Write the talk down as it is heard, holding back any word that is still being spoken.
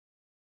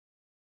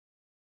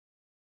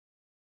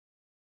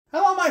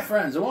Hello, my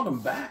friends, and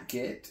welcome back.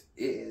 It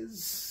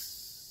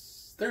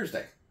is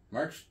Thursday,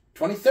 March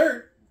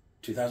 23rd,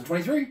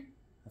 2023.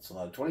 That's a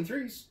lot of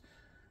 23s.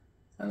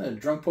 And the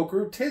Drunk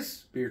Poker,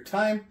 'tis beer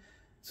time.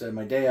 It's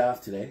my day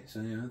off today,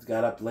 so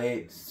got up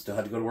late. Still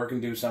had to go to work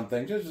and do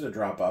something. Just a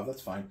drop off,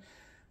 that's fine.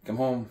 Come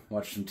home,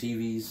 watch some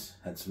TVs,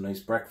 had some nice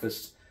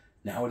breakfast.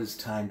 Now it is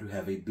time to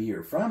have a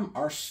beer from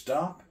our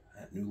stop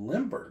at New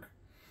Limburg.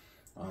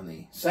 On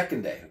the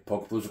second day of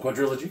Pokerpalooza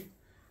Quadrilogy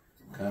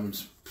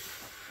comes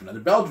another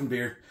Belgian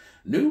beer,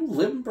 New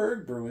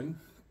Limburg Brewing,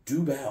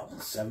 Dubbel,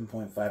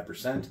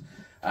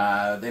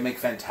 7.5%. They make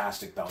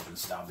fantastic Belgian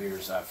style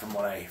beers. From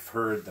what I've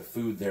heard, the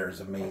food there is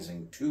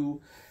amazing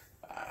too.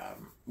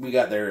 We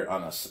got there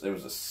on there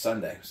was a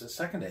Sunday. It was the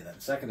second day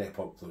then. Second day of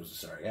Pokerpalooza,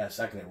 sorry. Yeah,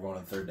 second day. We're going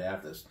on the third day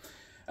after this.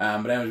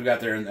 But anyways, we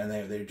got there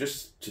and they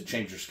just to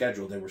change their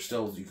schedule. They were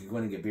still, you could go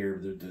in and get beer.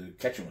 The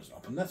kitchen wasn't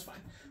open. That's fine.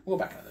 We'll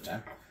go back another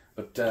time.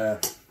 But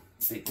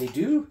they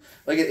do,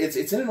 like,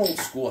 it's in an old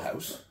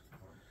schoolhouse.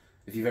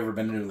 If you've ever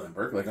been to New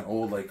Limburg, like an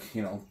old,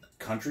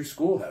 country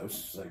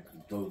schoolhouse, like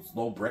those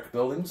low brick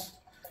buildings,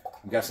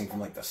 I'm guessing from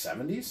like the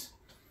 70s.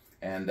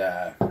 And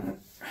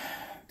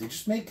they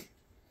just make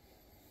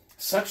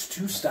such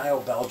two-style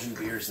Belgian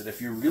beers that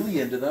if you're really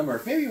into them, or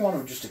if maybe you want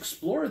to just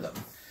explore them,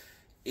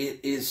 it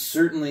is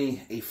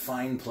certainly a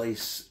fine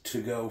place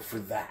to go for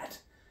that,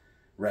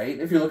 right?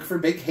 If you're looking for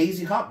big,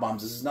 hazy hop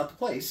bombs, this is not the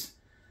place.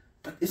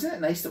 But isn't it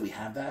nice that we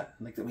have that?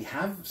 Like, that we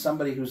have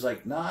somebody who's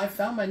like, nah, I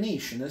found my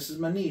niche, and this is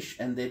my niche.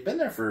 And they've been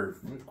there for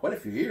quite a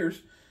few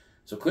years.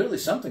 So clearly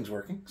something's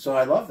working. So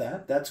I love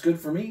that. That's good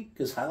for me,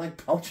 because I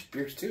like Belgian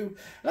beers too.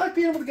 And I like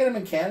being able to get them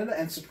in Canada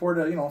and support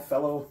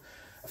a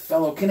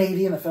fellow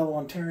Canadian, a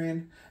fellow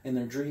Ontarian in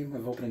their dream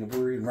of opening a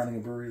brewery and running a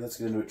brewery. Let's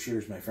get into it.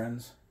 Cheers, my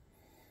friends.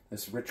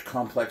 This rich,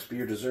 complex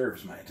beer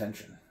deserves my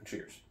attention.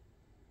 Cheers.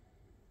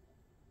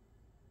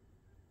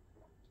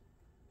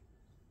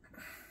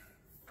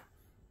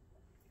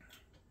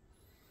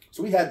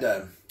 So we had,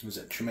 was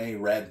it Chimay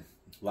Red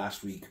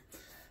last week.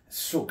 It's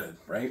so good,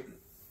 right?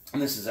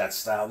 And this is that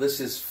style. This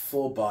is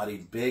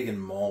full-bodied, big and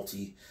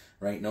malty,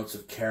 right? Notes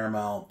of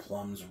caramel,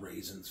 plums,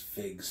 raisins,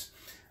 figs.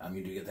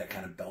 You do get that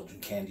kind of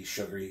Belgian candy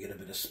sugar. You get a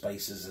bit of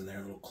spices in there,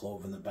 a little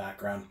clove in the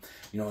background.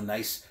 A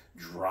nice,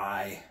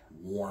 dry,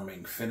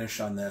 warming finish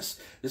on this.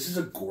 This is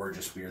a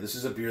gorgeous beer. This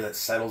is a beer that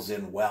settles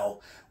in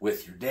well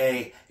with your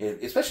day,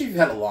 especially if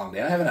you've had a long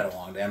day. I haven't had a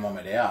long day. I'm on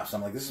my day off. So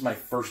I'm like, this is my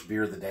first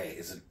beer of the day,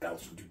 is a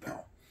Belgian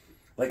Dubbel.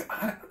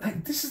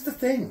 This is the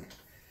thing.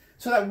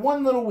 So that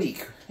one little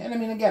week, and I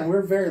mean, again,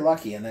 we're very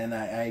lucky, and then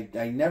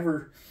I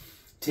never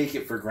take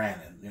it for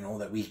granted,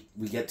 that we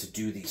get to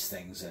do these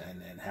things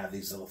and have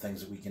these little things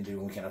that we can do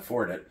and we can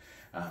afford it.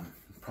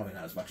 Probably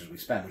not as much as we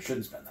spend. We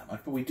shouldn't spend that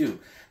much, but we do.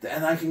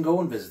 And I can go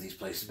and visit these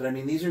places, but I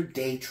mean, these are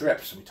day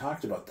trips, and we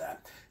talked about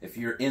that. If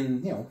you're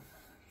in,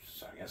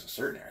 so I guess a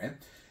certain area, it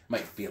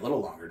might be a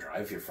little longer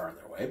drive if you're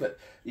farther away, but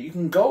you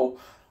can go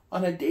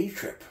on a day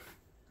trip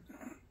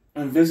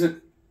and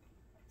visit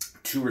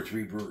 2 or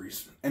 3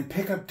 breweries and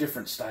pick up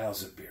different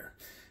styles of beer.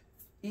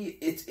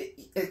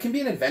 It can be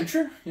an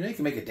adventure. You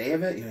can make a day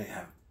of it.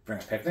 Bring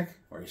a picnic,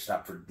 or you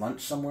stop for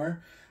lunch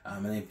somewhere,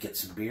 and then you get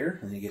some beer,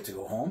 and then you get to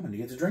go home and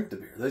you get to drink the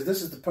beer.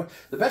 This is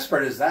the best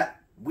part is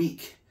that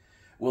week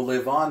will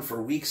live on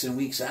for weeks and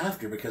weeks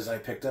after, because I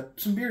picked up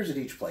some beers at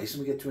each place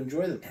and we get to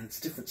enjoy them. And it's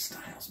different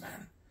styles,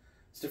 man.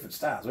 It's different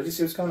styles. What do you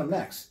see what's coming up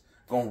next?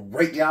 Going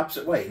right the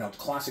opposite way.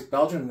 Classic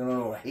Belgian. I'm going to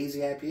go to a hazy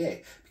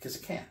IPA because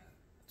it can.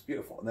 It's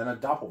beautiful. And then a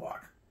Doppelbock.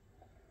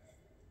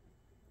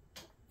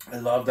 I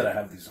love that I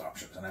have these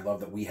options, and I love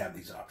that we have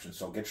these options.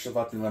 So get yourself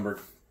out to New Limburg.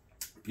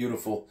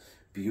 Beautiful,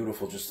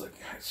 beautiful. Just like,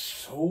 it's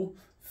so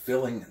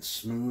filling and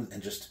smooth,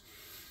 and just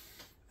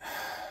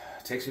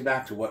takes me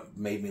back to what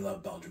made me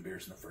love Belgian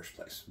beers in the first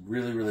place.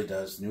 Really, really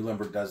does. New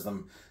Limburg does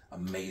them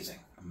amazing,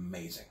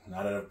 amazing.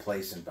 Not at a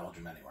place in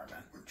Belgium anywhere,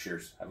 man.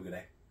 Cheers. Have a good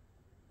day.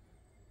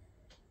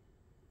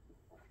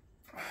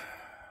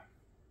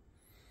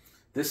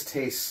 This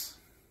tastes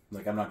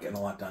like I'm not getting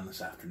a lot done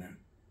this afternoon.